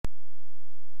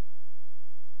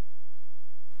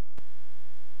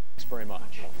very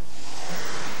much.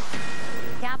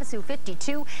 Havasu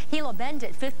 52, Gila Bend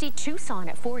at 50, Tucson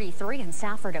at 43, and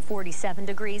Safford at 47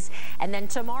 degrees. And then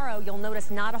tomorrow, you'll notice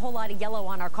not a whole lot of yellow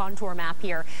on our contour map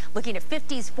here. Looking at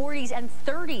 50s, 40s, and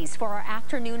 30s for our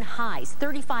afternoon highs.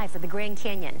 35 for the Grand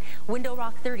Canyon, Window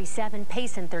Rock 37,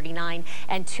 Payson 39,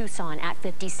 and Tucson at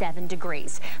 57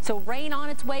 degrees. So rain on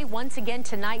its way once again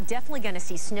tonight. Definitely going to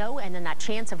see snow, and then that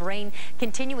chance of rain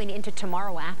continuing into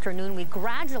tomorrow afternoon. We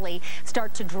gradually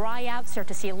start to dry out, start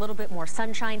to see a little bit more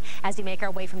sunshine as we make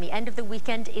our way from the end of the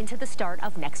weekend into the start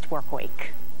of next work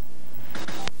week.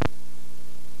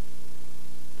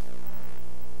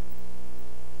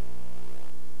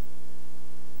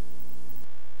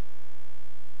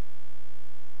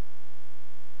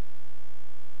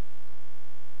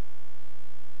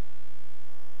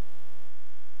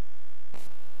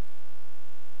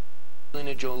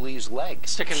 Angelina Jolie's leg.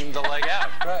 Sticking the leg out.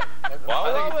 Right.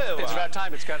 It's about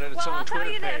time it's got its own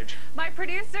Twitter page. My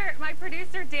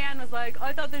producer Dan was like,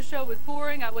 I thought this show was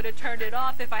boring. I would have turned it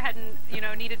off if I hadn't,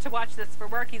 needed to watch this for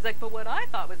work. He's like, but what I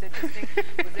thought was interesting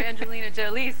was Angelina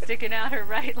Jolie sticking out her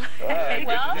right leg. Right.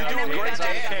 Well, you're doing great,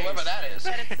 Dan, whoever that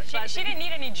is. She didn't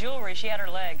need any jewelry. She had her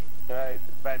leg. Right.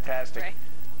 Fantastic. Right.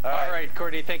 All right,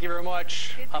 Courtney, thank you very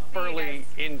much. Up early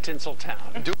in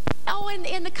Tinseltown. Oh,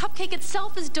 and the cupcake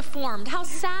itself is deformed. How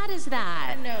sad is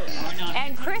that? No.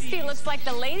 And Christy looks like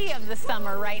the lady of the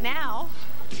summer right now.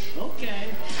 Okay.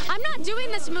 I'm not doing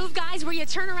this move, guys, where you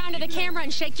turn around to the camera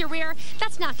and shake your rear.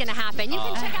 That's not going to happen. You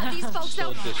can check out these folks,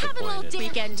 though. Have a little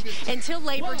weekend until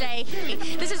Labor Day.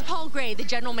 This is Paul Gray, the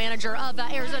general manager of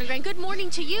Arizona Grand. Good morning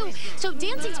to you. So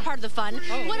dancing's part of the fun.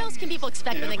 What else can people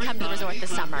expect when they come to the resort this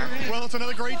summer? Well, it's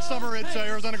another great summer at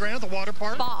Arizona Grand at the water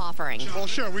park. Spa offering. Well,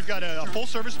 sure. We've got a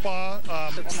full-service spa.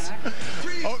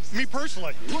 Me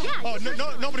personally. Yeah. Oh,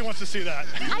 nobody wants to see that.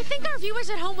 I think our viewers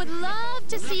at home would love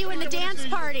to see you in the dance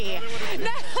party.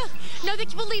 No,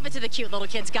 we'll leave it to the cute little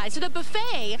kids, guys. So the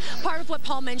buffet, part of what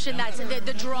Paul mentioned, that's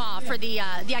the draw for the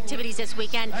activities this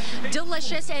weekend.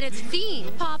 Delicious, and it's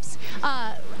themed. Pops,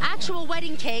 actual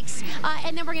wedding cakes,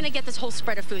 and then we're going to get this whole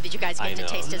spread of food that you guys get to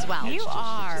taste as well. You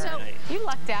are. So you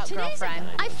lucked out, girlfriend.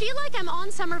 I feel like I'm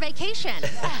on summer vacation.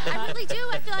 I really do.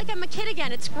 I feel like I'm a kid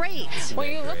again. It's great. Well,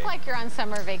 you look like you're on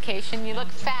summer vacation. You look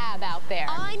fab out there.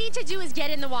 All I need to do is get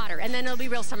in the water, and then it'll be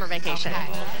real summer vacation.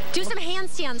 Okay. Do some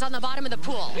handstands on the bottom of the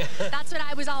pool. That's what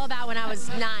I was all about when I was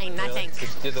 9, I think.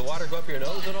 Did the water go up your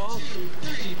nose at all?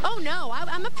 Oh, no.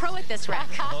 I'm a pro at this, Rick.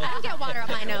 I don't get water up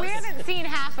my nose. We haven't seen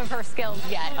half of her skills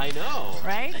yet. I know.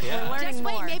 Right? Yeah. We're learning Just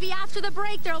wait. more. Maybe after the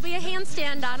break, there'll be a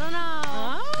handstand. I don't know.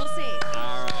 Oh. We'll see.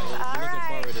 All right. We're looking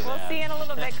forward to that. We'll see in a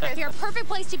little bit, Chris. You're a perfect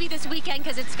place to be this weekend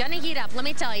because it's going to heat up, let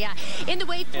me tell you. In the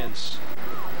wave pool.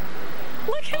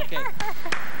 Look at her.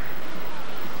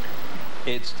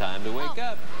 It's time to wake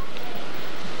up.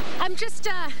 I'm just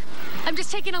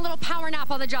taking a little power nap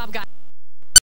on the job, guys.